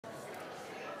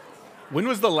When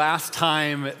was the last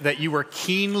time that you were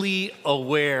keenly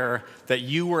aware that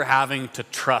you were having to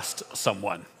trust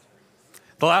someone?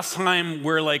 The last time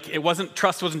where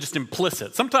trust wasn't just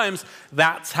implicit. Sometimes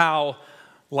that's how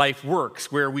life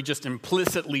works, where we just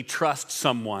implicitly trust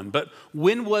someone. But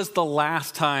when was the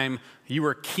last time you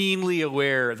were keenly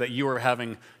aware that you were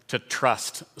having to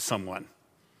trust someone?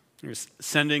 You're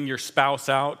sending your spouse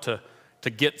out to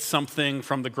get something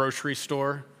from the grocery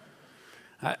store.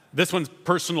 This one's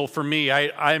personal for me.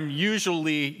 I'm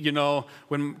usually,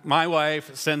 when my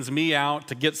wife sends me out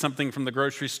to get something from the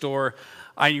grocery store,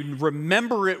 I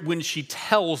remember it when she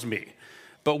tells me.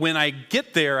 But when I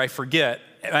get there, I forget.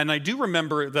 And I do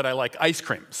remember that I like ice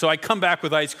cream. So I come back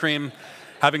with ice cream,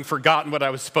 having forgotten what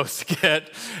I was supposed to get.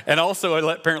 And also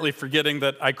apparently forgetting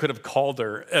that I could have called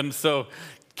her. And so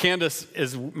Candace,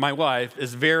 my wife,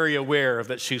 is very aware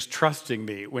that she's trusting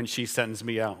me when she sends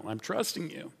me out. I'm trusting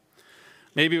you.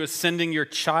 Maybe it was sending your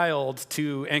child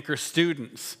to anchor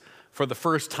students for the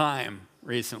first time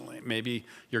recently. Maybe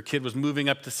your kid was moving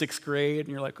up to 6th grade and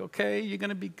you're like, okay, you're going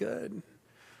to be good.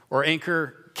 Or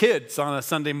anchor kids on a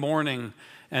Sunday morning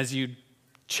as you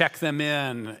check them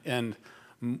in and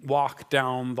walk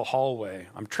down the hallway.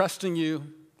 I'm trusting you,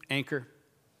 anchor.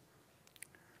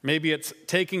 Maybe it's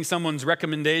taking someone's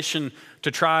recommendation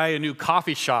to try a new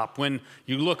coffee shop when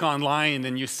you look online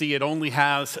and you see it only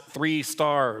has 3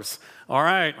 stars. All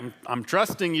right, I'm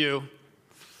trusting you.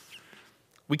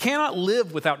 We cannot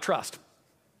live without trust.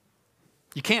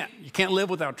 You can't live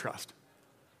without trust.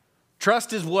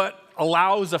 Trust is what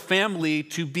allows a family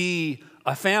to be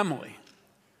a family.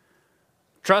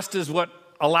 Trust is what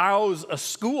allows a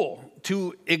school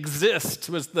to exist,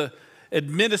 as the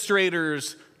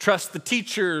administrators trust the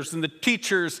teachers, and the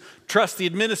teachers trust the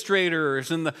administrators,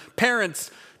 and the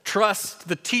parents trust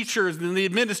the teachers and the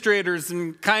administrators,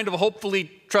 and kind of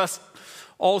hopefully trust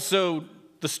also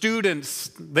the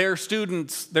students, their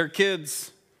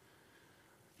kids.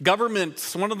 Government,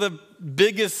 one of the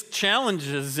biggest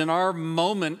challenges in our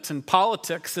moment in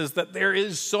politics is that there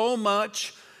is so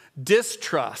much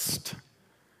distrust.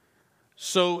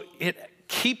 So it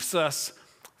keeps us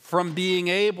from being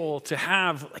able to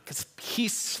have a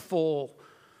peaceful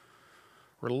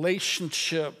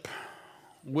relationship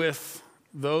with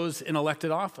those in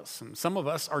elected office. And some of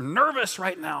us are nervous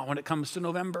right now when it comes to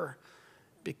November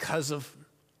because of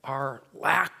our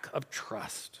lack of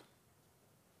trust.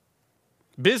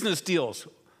 Business deals,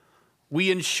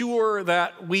 we ensure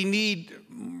that we need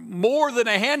more than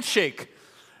a handshake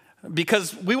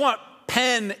because we want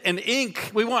pen and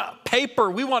ink, we want paper,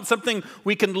 we want something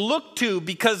we can look to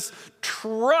because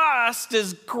trust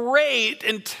is great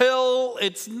until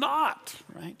it's not,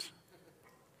 right?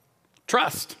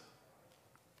 Trust.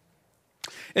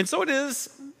 And so it is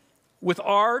with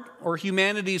our or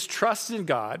humanity's trust in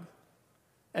God,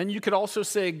 and you could also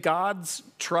say God's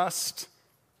trust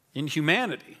in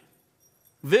humanity.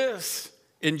 This,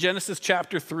 in Genesis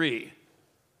chapter 3,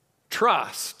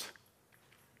 trust.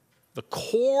 The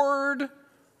cord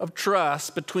of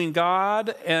trust between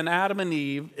God and Adam and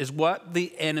Eve is what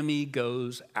the enemy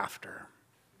goes after.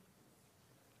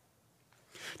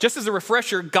 Just as a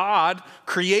refresher, God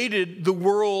created the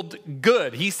world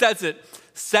good. He says it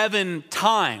 7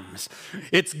 times.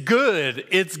 It's good,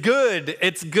 it's good,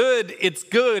 it's good, it's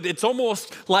good. It's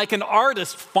almost like an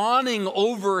artist fawning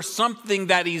over something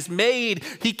that he's made.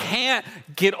 He can't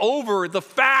get over the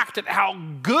fact at how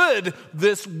good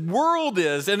this world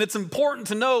is. And it's important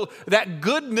to know that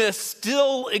goodness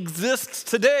still exists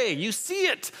today. You see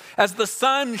it as the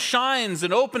sun shines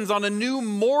and opens on a new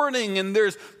morning, and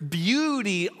there's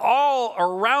beauty all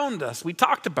around us. We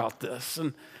talked about this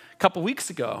and couple weeks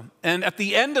ago. And at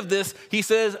the end of this, he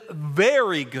says,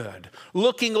 very good.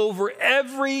 Looking over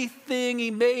everything he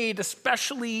made,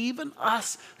 especially even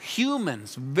us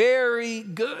humans, very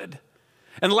good.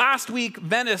 And last week,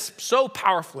 Venice so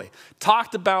powerfully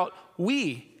talked about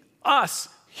us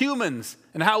humans,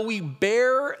 and how we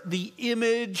bear the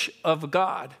image of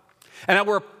God. And how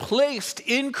we're placed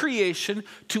in creation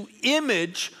to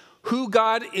image who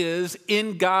God is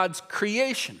in God's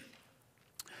creation,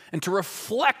 and to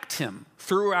reflect him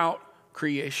throughout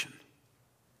creation.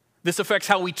 This affects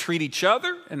how we treat each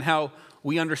other and how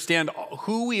we understand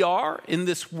who we are in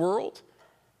this world.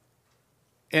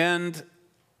 And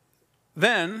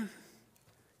then,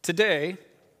 today,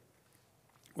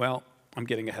 well, I'm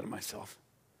getting ahead of myself.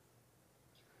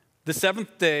 The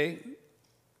 7th day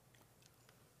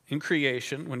in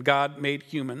creation, when God made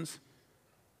humans,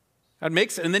 God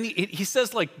makes it, and then he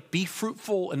says, be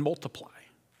fruitful and multiply.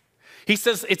 He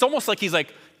says, it's almost like he's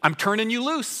like, I'm turning you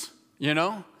loose,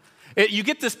 You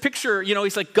get this picture,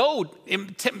 he's like, go,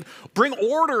 bring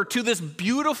order to this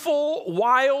beautiful,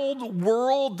 wild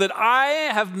world that I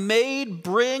have made.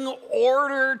 Bring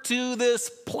order to this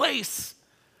place.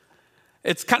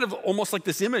 It's kind of almost like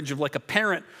this image of like a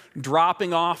parent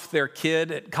dropping off their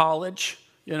kid at college,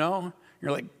 You're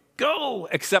like, go,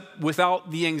 except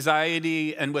without the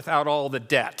anxiety and without all the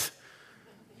debt.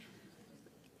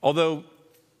 Although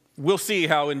we'll see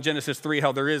how in Genesis 3,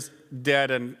 how there is debt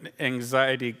and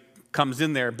anxiety comes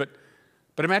in there. But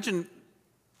imagine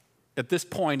at this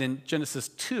point in Genesis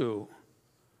 2,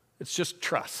 it's just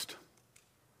trust.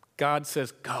 God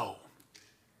says, go.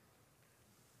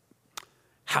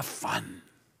 Have fun.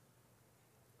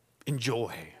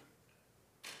 Enjoy.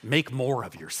 Make more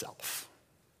of yourself.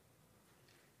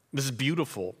 This is a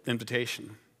beautiful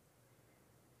invitation.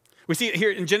 We see it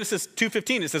here in Genesis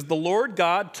 2:15. It says, the Lord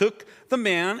God took the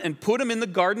man and put him in the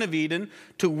Garden of Eden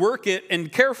to work it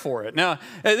and care for it. Now,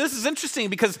 this is interesting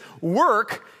because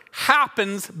work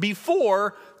happens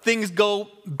before things go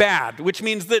bad, which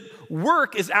means that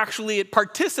work is actually, it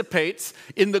participates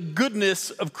in the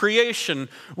goodness of creation,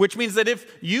 which means that if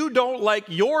you don't like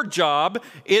your job,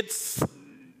 it's,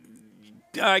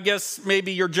 I guess,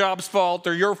 maybe your job's fault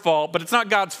or your fault, but it's not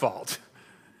God's fault.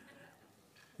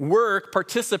 Work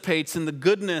participates in the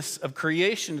goodness of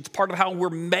creation. It's part of how we're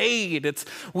made.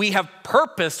 We have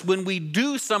purpose when we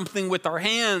do something with our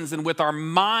hands and with our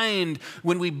mind,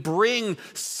 when we bring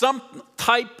some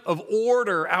type of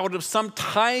order out of some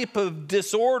type of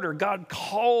disorder. God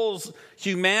calls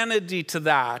humanity to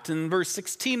that. In verse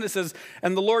 16 it says,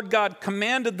 and the Lord God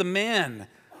commanded the man,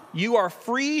 you are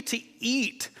free to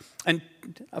eat and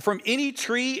from any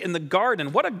tree in the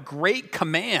garden. What a great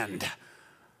command.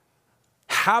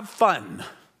 Have fun.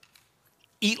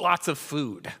 Eat lots of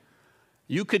food.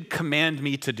 You could command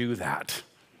me to do that.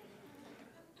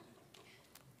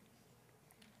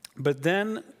 But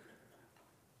then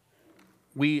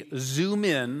we zoom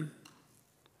in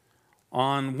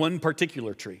on one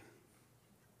particular tree.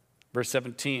 Verse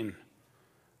 17.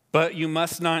 But you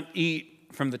must not eat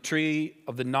from the tree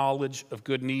of the knowledge of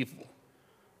good and evil.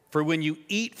 For when you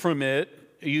eat from it,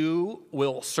 you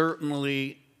will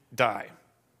certainly die.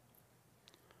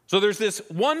 So there's this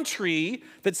one tree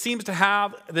that seems to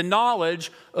have the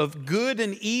knowledge of good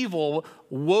and evil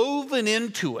woven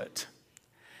into it.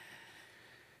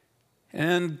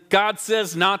 And God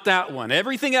says, not that one.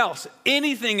 Everything else,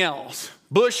 anything else,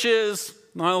 bushes,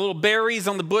 little berries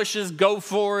on the bushes, go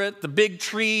for it. The big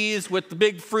trees with the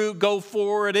big fruit, go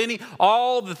for it.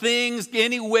 All the things,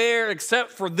 anywhere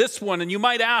except for this one. And you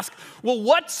might ask, well,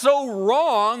 what's so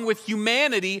wrong with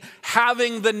humanity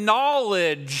having the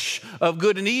knowledge of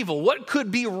good and evil? What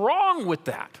could be wrong with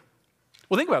that?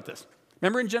 Well, think about this.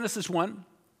 Remember in Genesis 1,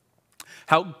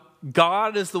 how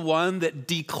God is the one that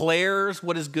declares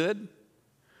what is good?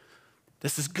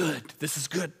 This is good, this is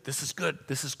good, this is good,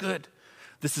 this is good,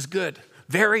 this is good.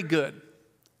 Very good.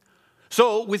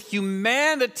 So with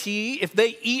humanity, if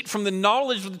they eat from the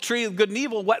knowledge of the tree of good and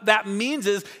evil, what that means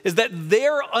is that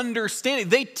their understanding,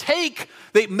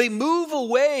 they move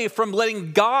away from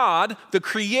letting God, the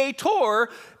creator,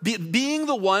 being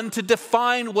the one to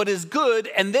define what is good,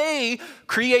 and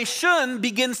creation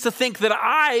begins to think that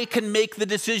I can make the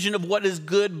decision of what is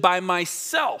good by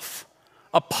myself,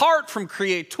 apart from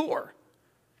creator.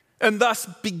 And thus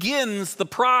begins the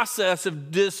process of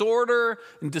disorder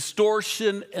and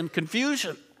distortion and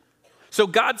confusion. So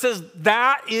God says,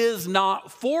 that is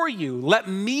not for you. Let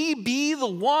me be the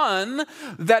one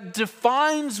that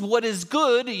defines what is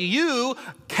good. You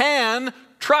can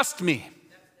trust me.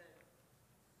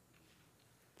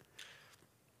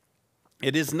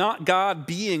 It is not God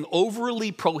being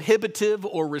overly prohibitive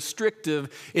or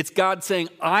restrictive. It's God saying,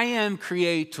 I am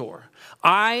creator.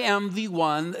 I am the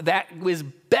one that is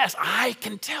best. I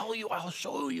can tell you, I'll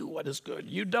show you what is good.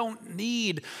 You don't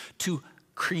need to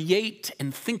create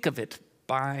and think of it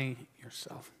by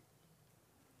yourself.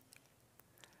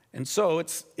 And so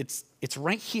it's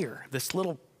right here, this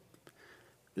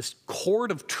cord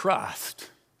of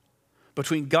trust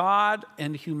between God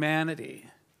and humanity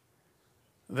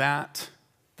that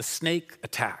the snake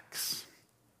attacks.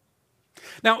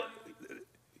 Now,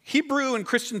 Hebrew and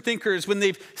Christian thinkers, when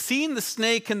they've seen the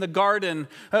snake in the garden,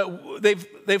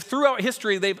 they've throughout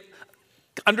history, they've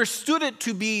understood it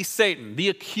to be Satan, the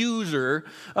accuser,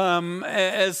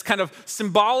 as kind of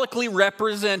symbolically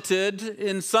represented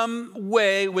in some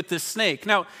way with the snake.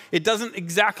 Now, it doesn't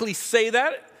exactly say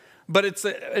that, but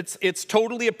it's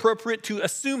totally appropriate to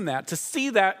assume that, to see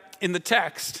that in the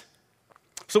text.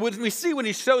 So when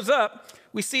he shows up,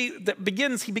 we see that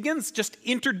he begins just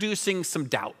introducing some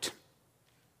doubt.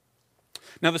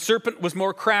 Now the serpent was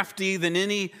more crafty than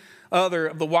any other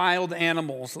of the wild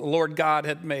animals the Lord God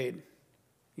had made.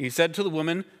 He said to the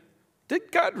woman,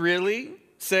 "Did God really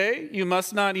say you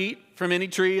must not eat from any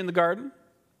tree in the garden?"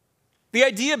 The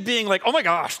idea being like, oh my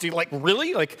gosh, dude, like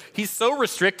really? Like he's so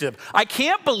restrictive. I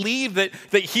can't believe that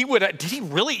he would, did he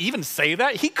really even say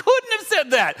that? He couldn't have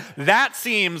said that. That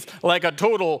seems like a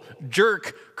total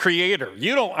jerk creator. Do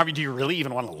you really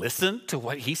even want to listen to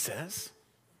what he says?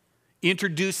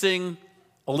 Introducing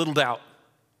a little doubt.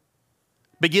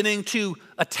 Beginning to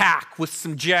attack with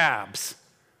some jabs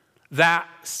that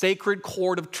sacred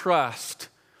cord of trust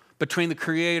between the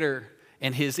creator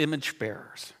and his image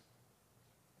bearers.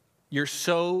 He's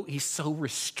so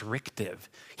restrictive.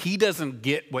 He doesn't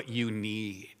get what you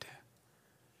need.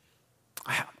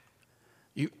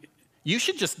 You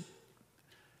should just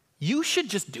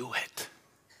do it.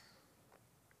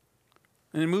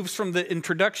 And it moves from the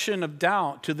introduction of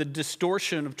doubt to the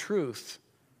distortion of truth.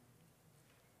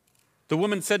 The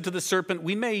woman said to the serpent,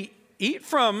 "We may eat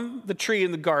from the tree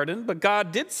in the garden, but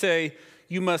God did say,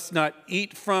 you must not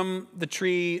eat from the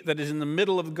tree that is in the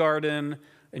middle of the garden,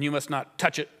 and you must not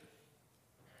touch it,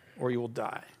 or you will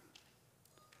die."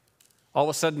 All of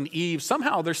a sudden, Eve,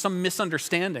 somehow there's some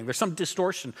misunderstanding. There's some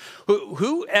distortion.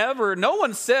 No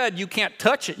one said you can't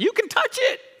touch it. You can touch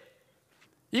it.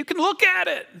 You can look at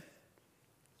it.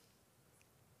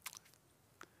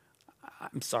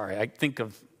 I'm sorry, I think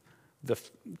of the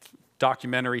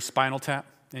documentary Spinal Tap.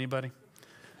 Anybody?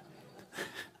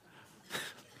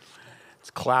 It's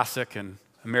classic in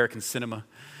American cinema.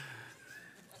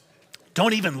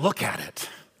 Don't even look at it.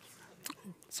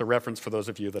 It's a reference for those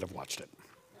of you that have watched it.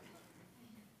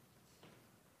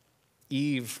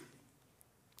 Eve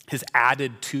has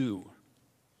added to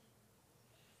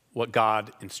what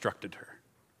God instructed her.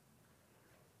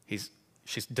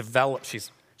 She's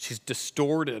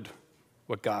distorted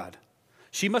what God.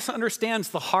 She misunderstands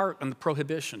the heart and the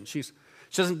prohibition. She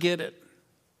doesn't get it.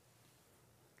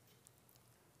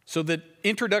 So the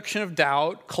introduction of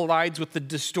doubt collides with the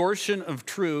distortion of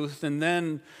truth, and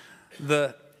then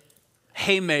the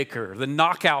haymaker, the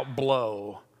knockout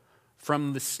blow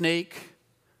from the snake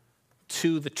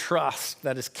to the trust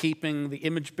that is keeping the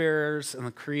image bearers and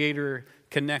the creator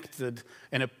connected,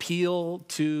 an appeal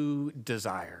to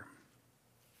desire.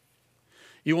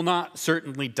 "You will not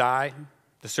certainly die,"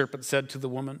 the serpent said to the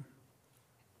woman.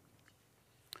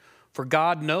 "For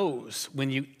God knows when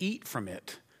you eat from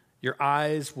it, your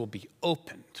eyes will be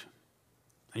opened,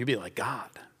 and you'll be like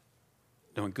God,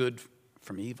 knowing good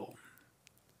from evil."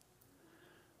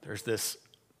 There's this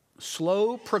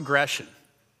slow progression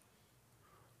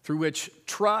through which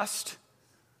trust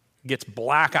gets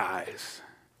black eyes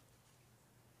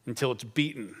until it's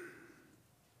beaten.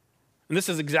 And this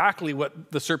is exactly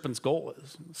what the serpent's goal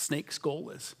is, the snake's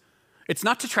goal is. It's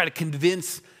not to try to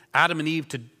convince Adam and Eve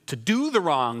to do the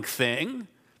wrong thing.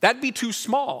 That'd be too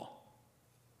small.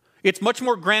 It's much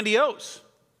more grandiose.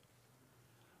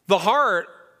 The heart,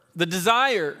 the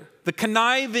desire, the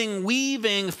conniving,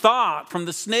 weaving thought from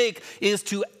the snake is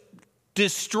to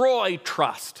destroy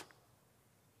trust.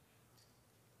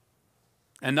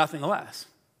 And nothing less.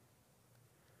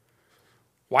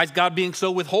 Why is God being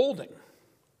so withholding?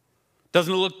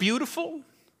 Doesn't it look beautiful?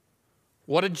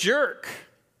 What a jerk.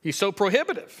 He's so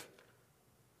prohibitive.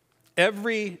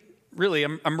 Every really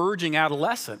emerging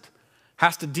adolescent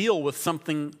has to deal with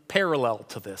something parallel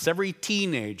to this. Every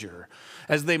teenager,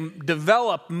 as they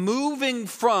develop, moving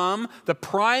from the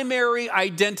primary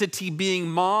identity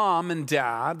being mom and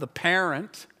dad, the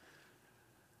parent,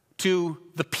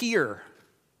 to the peer.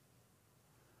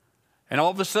 And all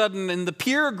of a sudden in the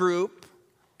peer group,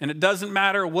 and it doesn't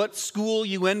matter what school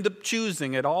you end up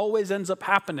choosing, it always ends up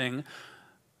happening,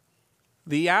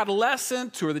 the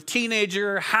adolescent or the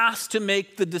teenager has to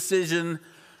make the decision,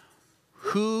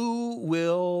 who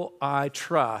will I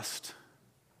trust?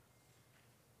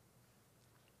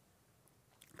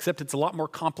 Except it's a lot more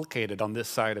complicated on this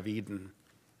side of Eden.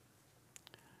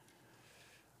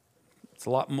 It's a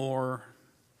lot more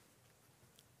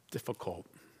difficult.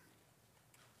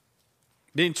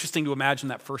 It'd be interesting to imagine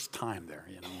that first time there,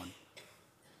 when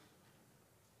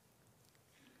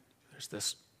there's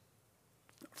this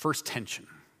first tension.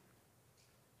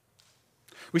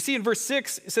 We see in verse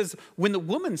 6, it says, when the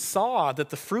woman saw that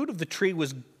the fruit of the tree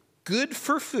was good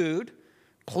for food,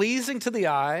 pleasing to the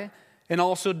eye, and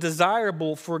also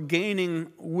desirable for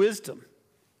gaining wisdom.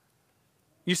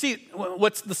 You see,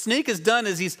 what the snake has done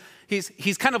is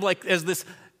he's kind of like as this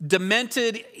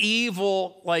demented,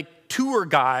 evil, like tour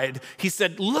guide. He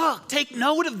said, look, take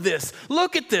note of this.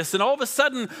 Look at this. And all of a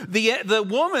sudden, the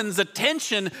woman's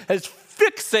attention has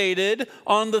fixated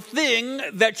on the thing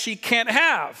that she can't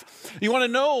have. You want to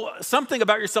know something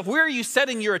about yourself? Where are you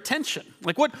setting your attention?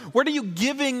 Like what are you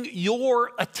giving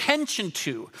your attention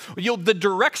to? The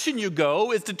direction you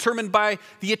go is determined by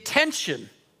the attention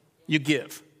you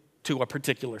give to a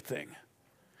particular thing.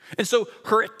 And so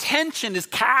her attention is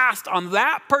cast on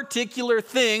that particular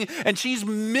thing, and she's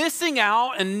missing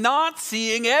out and not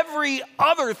seeing every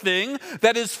other thing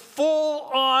that is full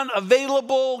on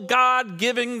available, God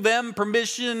giving them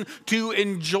permission to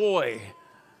enjoy.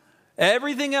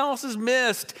 Everything else is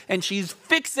missed, and she's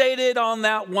fixated on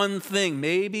that one thing.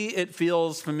 Maybe it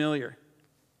feels familiar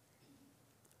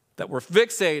that we're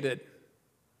fixated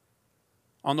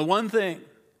on the one thing.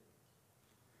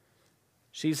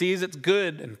 She sees it's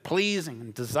good and pleasing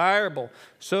and desirable.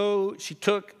 So she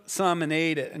took some and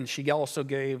ate it, and she also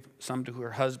gave some to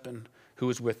her husband who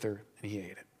was with her, and he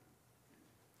ate it.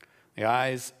 The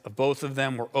eyes of both of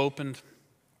them were opened,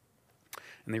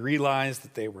 and they realized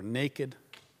that they were naked.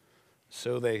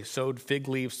 So they sewed fig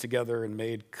leaves together and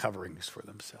made coverings for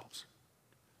themselves.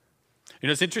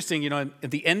 It's interesting,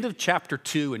 at the end of chapter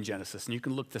 2 in Genesis, and you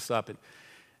can look this up,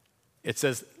 it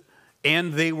says,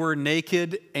 and they were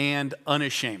naked and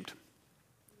unashamed.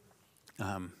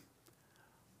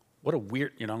 What a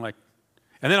weird, and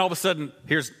then all of a sudden,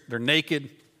 they're naked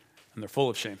and they're full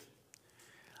of shame.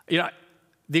 The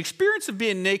experience of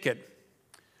being naked,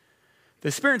 the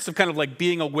experience of kind of like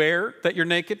being aware that you're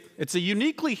naked, it's a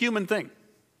uniquely human thing.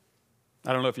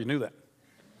 I don't know if you knew that.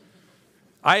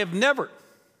 I have never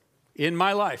in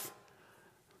my life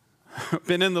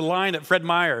been in the line at Fred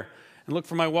Meyer and looked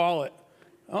for my wallet.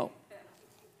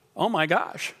 Oh my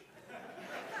gosh.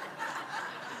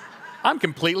 I'm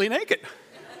completely naked.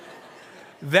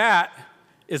 That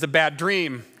is a bad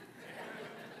dream.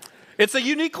 It's a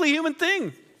uniquely human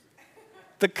thing.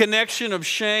 The connection of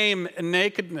shame and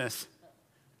nakedness.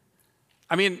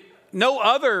 No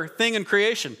other thing in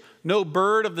creation, no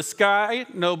bird of the sky,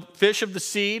 no fish of the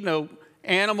sea, no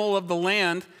animal of the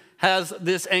land has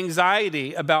this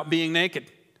anxiety about being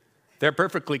naked. They're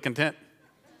perfectly content.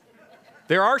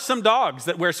 There are some dogs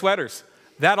that wear sweaters.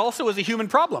 That also is a human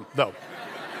problem, though.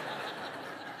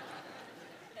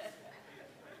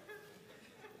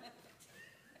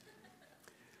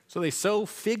 So they sew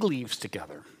fig leaves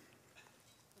together.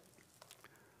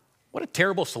 What a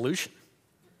terrible solution.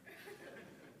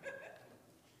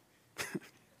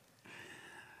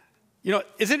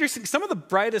 It's interesting. Some of the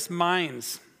brightest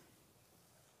minds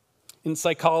in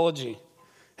psychology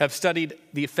have studied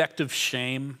the effect of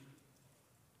shame.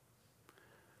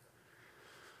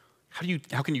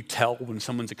 How can you tell when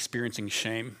someone's experiencing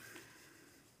shame?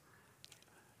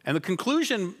 And the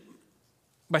conclusion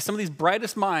by some of these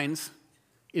brightest minds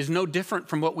is no different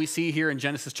from what we see here in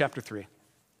Genesis chapter 3.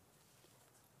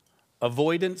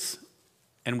 Avoidance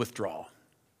and withdrawal.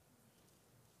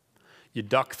 You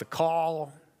duck the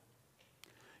call.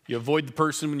 You avoid the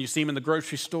person when you see him in the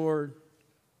grocery store.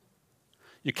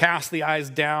 You cast the eyes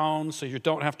down so you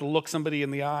don't have to look somebody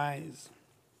in the eyes.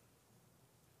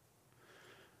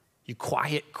 You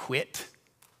quiet quit.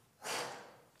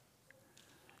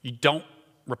 You don't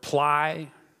reply.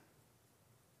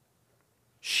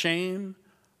 Shame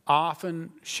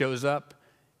often shows up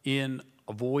in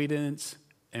avoidance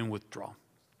and withdrawal.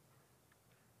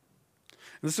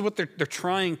 And this is what they're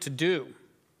trying to do.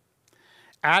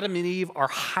 Adam and Eve are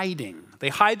hiding. They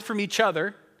hide from each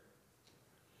other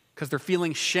because they're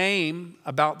feeling shame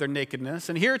about their nakedness.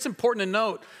 And here it's important to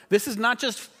note, this is not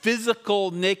just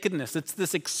physical nakedness. It's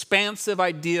this expansive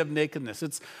idea of nakedness.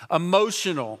 It's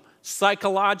emotional,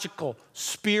 psychological,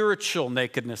 spiritual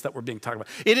nakedness that we're being talked about.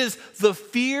 It is the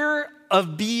fear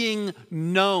of being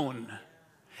known.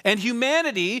 And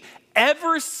humanity,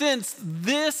 ever since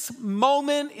this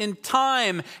moment in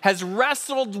time, has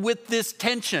wrestled with this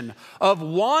tension of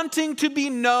wanting to be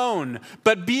known,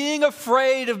 but being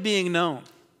afraid of being known.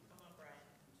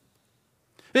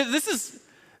 This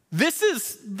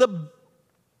is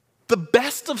the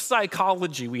best of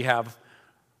psychology we have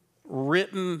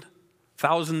written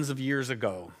thousands of years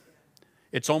ago.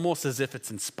 It's almost as if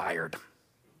it's inspired.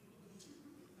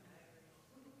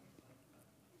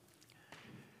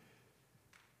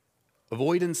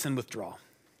 Avoidance and withdrawal.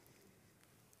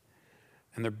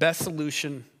 And their best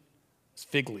solution is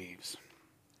fig leaves.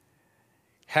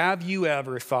 Have you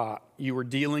ever thought you were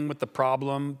dealing with the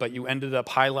problem, but you ended up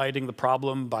highlighting the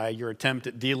problem by your attempt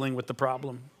at dealing with the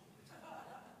problem?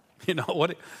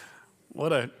 What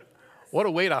a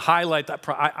way to highlight that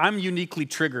problem. I'm uniquely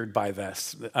triggered by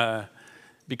this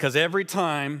because every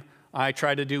time I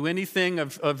try to do anything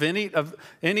of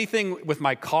anything with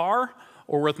my car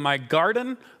or with my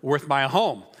garden or with my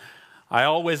home, I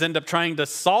always end up trying to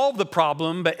solve the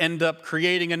problem, but end up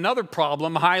creating another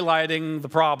problem, highlighting the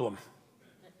problem.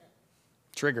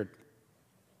 Triggered.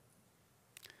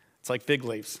 It's like fig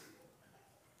leaves.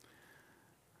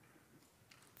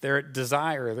 Their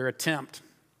desire, their attempt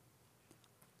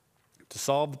to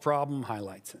solve the problem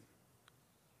highlights it.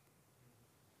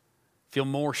 Feel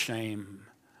more shame,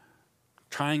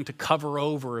 trying to cover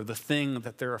over the thing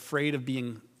that they're afraid of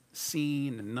being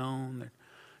seen and known. They're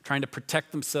trying to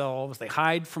protect themselves. They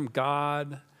hide from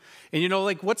God. And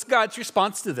what's God's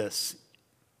response to this?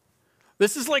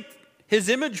 This is like his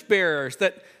image bearers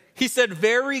that he said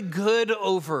very good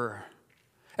over.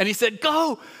 And he said,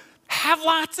 go have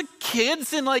lots of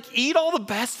kids and eat all the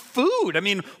best food. I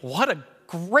mean, what a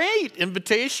great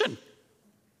invitation.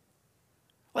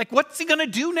 What's he going to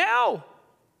do now?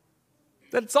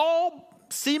 That's all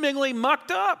seemingly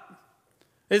mucked up.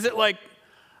 Is it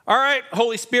all right,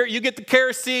 Holy Spirit, you get the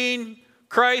kerosene.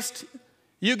 Christ,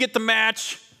 you get the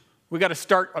match. We got to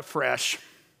start afresh.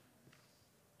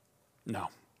 No.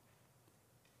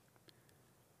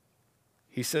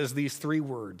 He says these three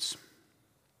words.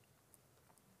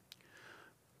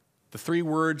 The three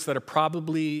words that are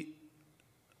probably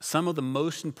some of the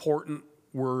most important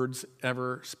words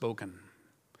ever spoken.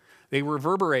 They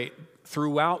reverberate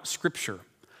throughout Scripture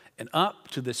and up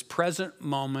to this present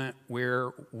moment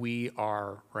where we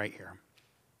are right here.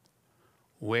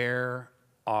 Where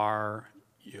are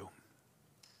you?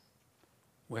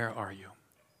 Where are you?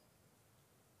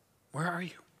 Where are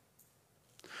you?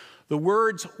 The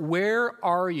words, where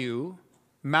are you,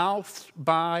 mouthed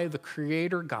by the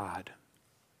Creator God,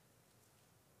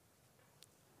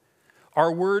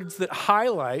 are words that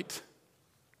highlight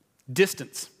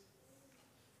distance.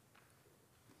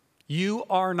 You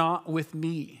are not with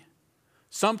me.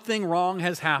 Something wrong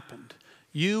has happened.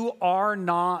 You are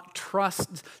not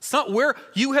where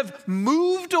you have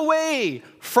moved away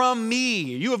from me.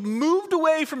 You have moved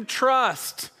away from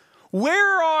trust.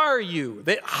 Where are you?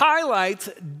 That highlights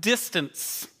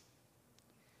distance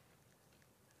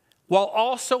while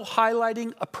also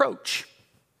highlighting approach.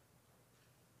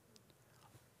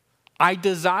 I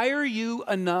desire you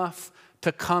enough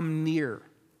to come near.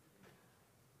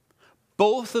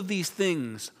 Both of these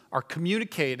things are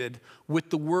communicated with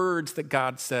the words that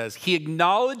God says. He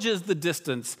acknowledges the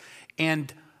distance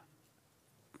and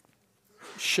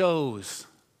shows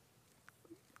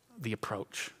the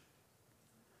approach.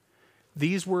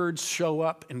 These words show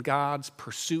up in God's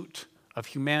pursuit of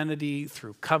humanity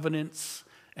through covenants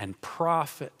and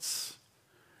prophets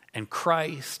and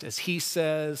Christ, as he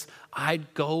says,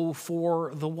 I'd go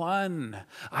for the one.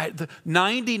 The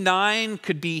 99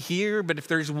 could be here, but if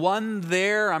there's one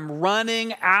there, I'm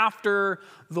running after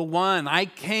the one. I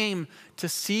came to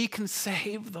seek and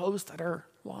save those that are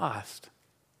lost.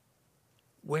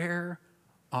 Where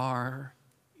are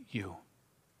you?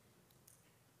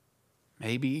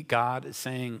 Maybe God is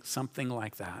saying something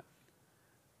like that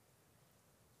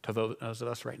to those of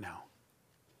us right now.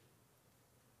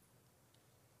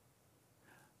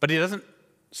 But he doesn't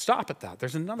stop at that.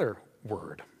 There's another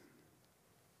word.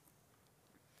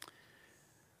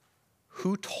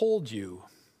 Who told you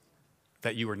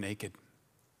that you were naked?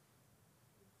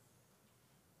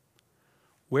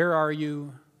 Where are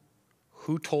you?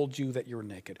 Who told you that you were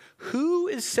naked? Who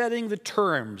is setting the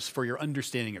terms for your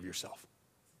understanding of yourself?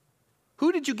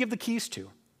 Who did you give the keys to?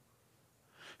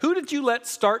 Who did you let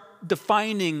start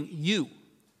defining you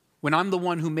when I'm the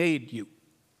one who made you?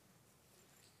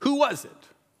 Who was it?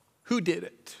 Who did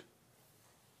it?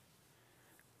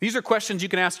 These are questions you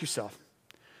can ask yourself.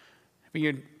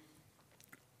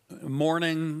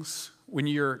 Mornings, when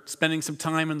you're spending some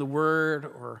time in the Word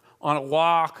or on a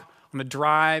walk, on a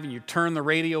drive, and you turn the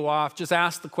radio off, just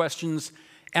ask the questions,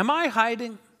 am I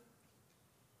hiding?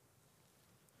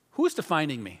 Who is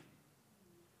defining me?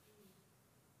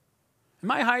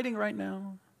 Am I hiding right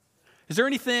now? Is there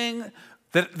anything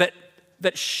that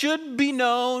should be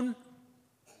known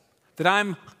that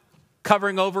I'm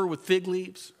covering over with fig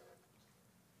leaves?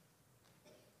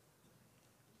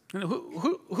 Who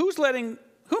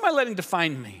am I letting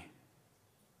define me?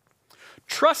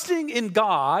 Trusting in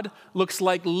God looks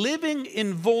like living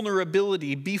in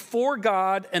vulnerability before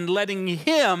God and letting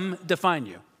him define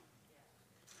you.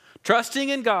 Trusting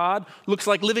in God looks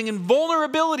like living in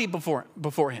vulnerability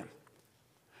before him.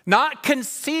 Not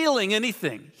concealing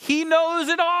anything. He knows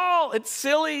it all. It's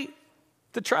silly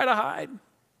to try to hide.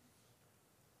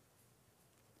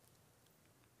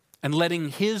 And letting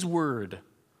his word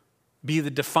be the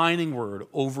defining word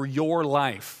over your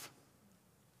life.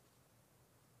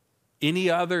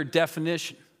 Any other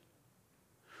definition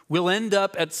will end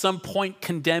up at some point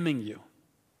condemning you.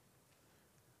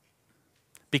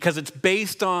 because it's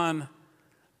based on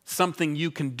something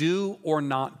you can do or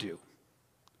not do.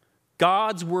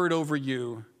 God's word over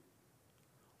you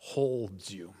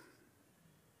holds you,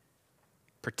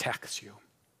 protects you,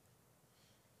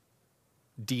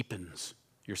 deepens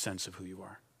your sense of who you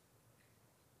are,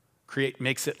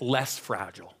 makes it less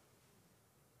fragile.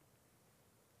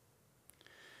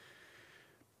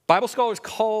 Bible scholars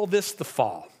call this the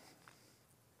fall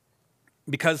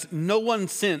because no one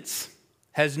since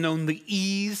has known the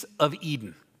ease of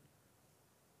Eden.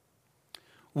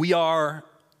 We are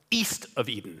east of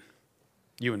Eden,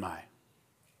 you and I.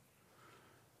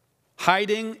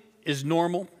 Hiding is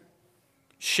normal.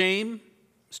 Shame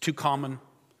is too common.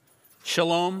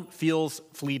 Shalom feels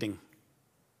fleeting.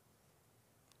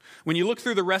 When you look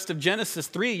through the rest of Genesis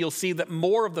 3, you'll see that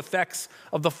more of the effects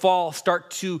of the fall start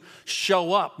to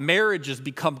show up. Marriages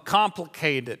become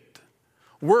complicated.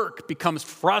 Work becomes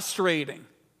frustrating.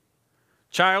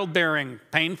 Childbearing,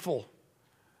 painful.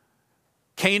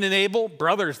 Cain and Abel,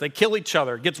 brothers, they kill each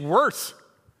other. It gets worse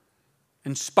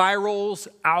and spirals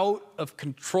out of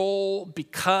control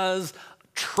because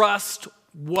trust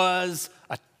was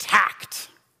attacked.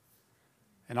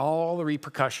 And all the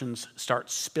repercussions start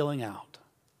spilling out.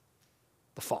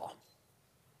 The fall.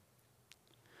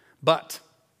 But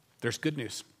there's good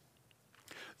news.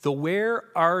 The where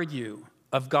are you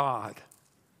of God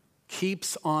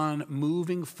keeps on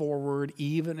moving forward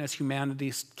even as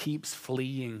humanity keeps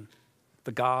fleeing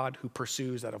the God who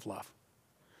pursues out of love.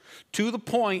 To the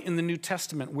point in the New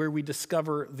Testament where we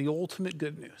discover the ultimate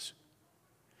good news.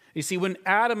 You see, while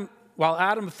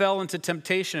Adam fell into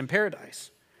temptation in paradise,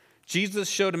 Jesus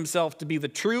showed himself to be the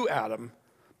true Adam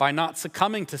by not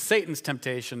succumbing to Satan's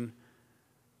temptation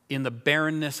in the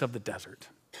barrenness of the desert.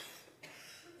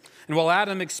 And while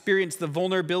Adam experienced the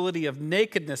vulnerability of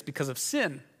nakedness because of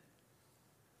sin,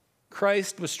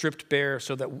 Christ was stripped bare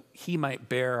so that he might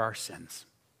bear our sins.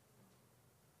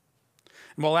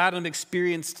 And while Adam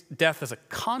experienced death as a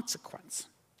consequence,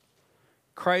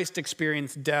 Christ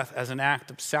experienced death as an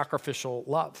act of sacrificial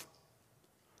love,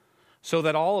 so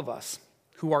that all of us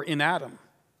who are in Adam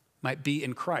might be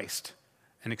in Christ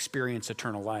and experience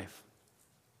eternal life.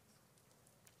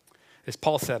 As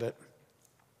Paul said it,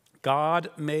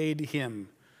 God made him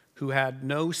who had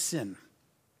no sin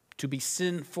to be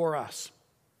sin for us,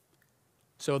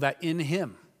 so that in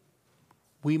him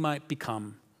we might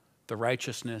become the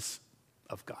righteousness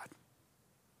of God.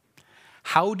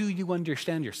 How do you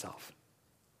understand yourself?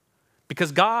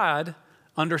 Because God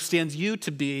understands you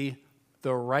to be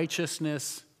the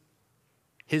righteousness,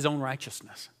 his own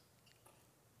righteousness.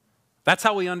 That's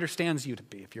how he understands you to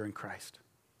be if you're in Christ.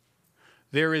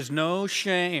 There is no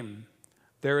shame.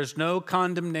 There is no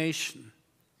condemnation.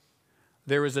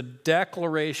 There is a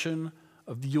declaration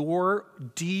of your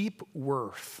deep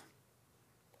worth.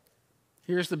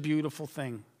 Here's the beautiful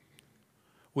thing.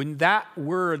 When that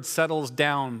word settles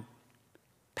down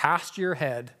past your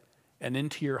head and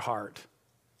into your heart,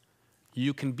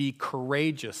 you can be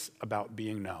courageous about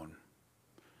being known.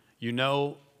 You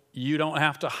know you don't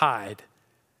have to hide.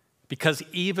 Because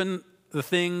even the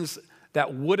things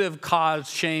that would have caused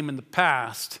shame in the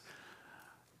past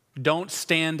don't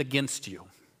stand against you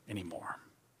anymore.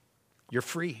 You're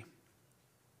free.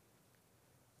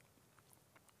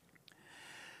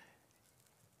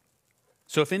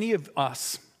 So if any of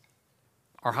us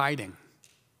are hiding,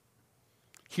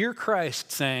 hear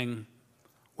Christ saying,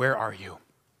 "Where are you?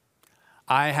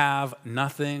 I have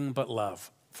nothing but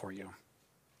love for you."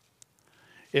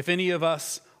 If any of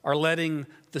us are letting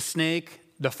the snake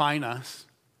define us,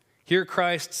 hear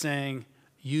Christ saying,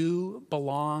 "You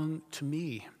belong to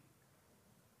me."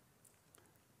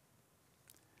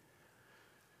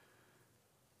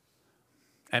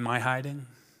 Am I hiding?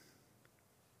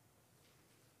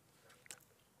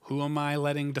 Who am I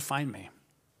letting define me?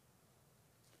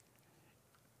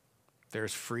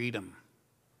 There's freedom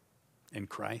in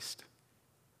Christ.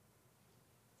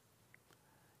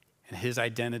 And his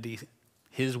identity,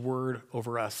 his word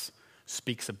over us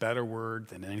speaks a better word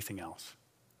than anything else.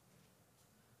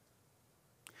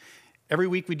 Every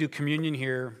week we do communion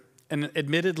here, and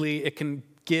admittedly, it can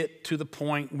get to the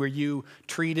point where you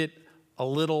treat it a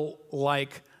little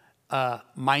like a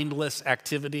mindless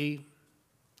activity.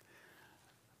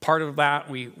 Part of that,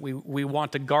 we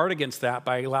want to guard against that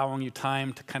by allowing you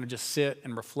time to kind of just sit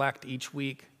and reflect each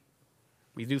week.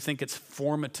 We do think it's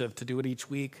formative to do it each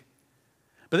week.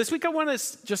 But this week I want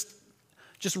to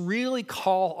just really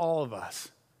call all of us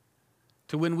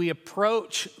to, when we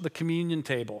approach the communion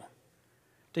table,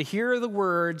 to hear the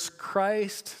words,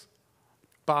 Christ's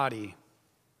body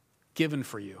given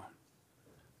for you,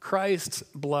 Christ's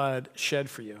blood shed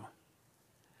for you,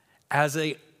 as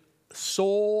a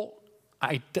sole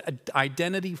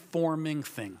identity-forming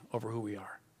thing over who we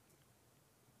are.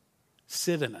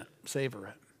 Sit in it, savor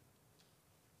it.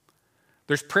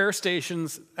 There's prayer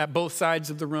stations at both sides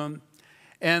of the room,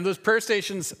 and those prayer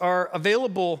stations are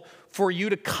available for you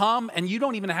to come, and you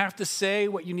don't even have to say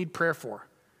what you need prayer for.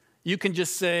 You can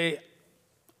just say,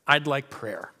 I'd like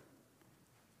prayer.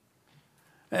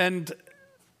 And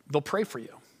they'll pray for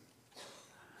you.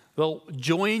 They'll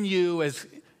join you as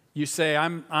you say,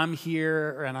 I'm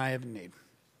here and I have need.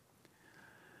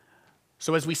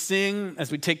 So as we sing,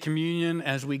 as we take communion,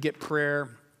 as we get prayer,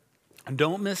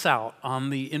 don't miss out on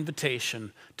the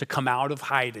invitation to come out of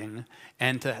hiding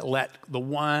and to let the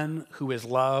one who is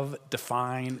love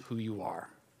define who you are.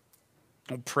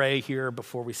 We'll pray here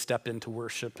before we step into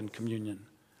worship and communion.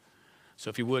 So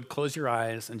if you would, close your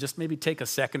eyes and just maybe take a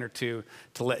second or two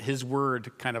to let his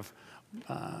word kind of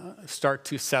start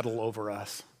to settle over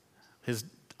us. His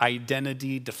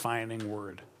identity-defining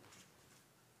word.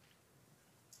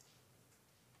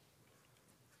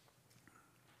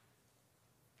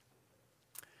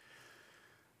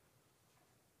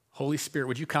 Holy Spirit,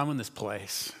 would you come in this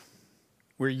place?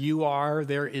 Where you are,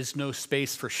 there is no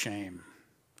space for shame.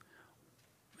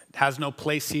 It has no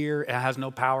place here. It has no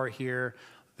power here.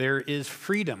 There is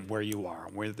freedom where you are.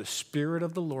 Where the Spirit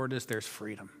of the Lord is, there's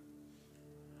freedom.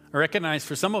 I recognize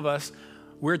for some of us,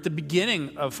 we're at the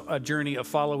beginning of a journey of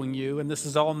following you, and this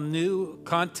is all new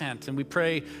content. And we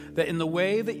pray that in the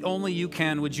way that only you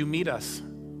can, would you meet us?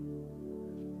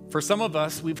 For some of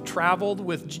us, we've traveled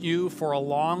with you for a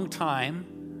long time,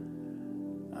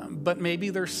 but maybe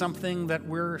there's something that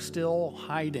we're still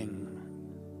hiding.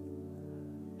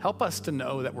 Help us to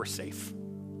know that we're safe,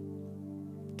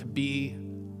 to be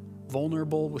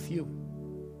vulnerable with you.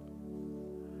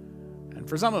 And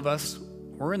for some of us,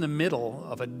 we're in the middle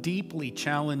of a deeply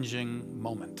challenging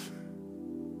moment.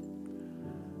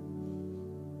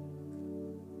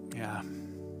 Yeah.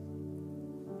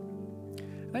 And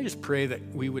I just pray that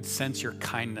we would sense your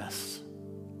kindness,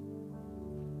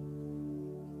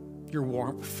 your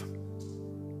warmth,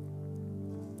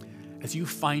 as you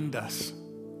find us,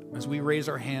 as we raise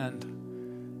our hand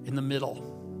in the middle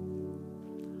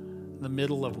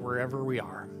of wherever we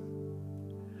are.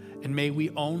 And may we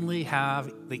only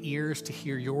have the ears to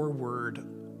hear your word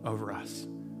over us,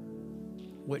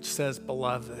 which says,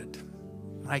 beloved,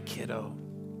 my kiddo,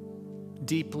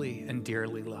 deeply and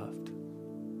dearly loved.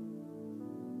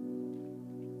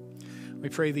 We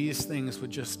pray these things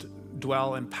would just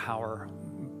dwell in power,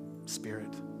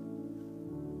 Spirit,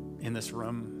 in this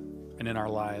room and in our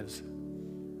lives.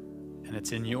 And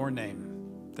it's in your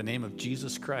name, the name of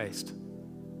Jesus Christ,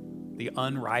 the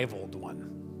unrivaled one,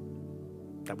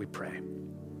 that we pray.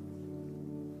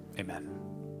 Amen.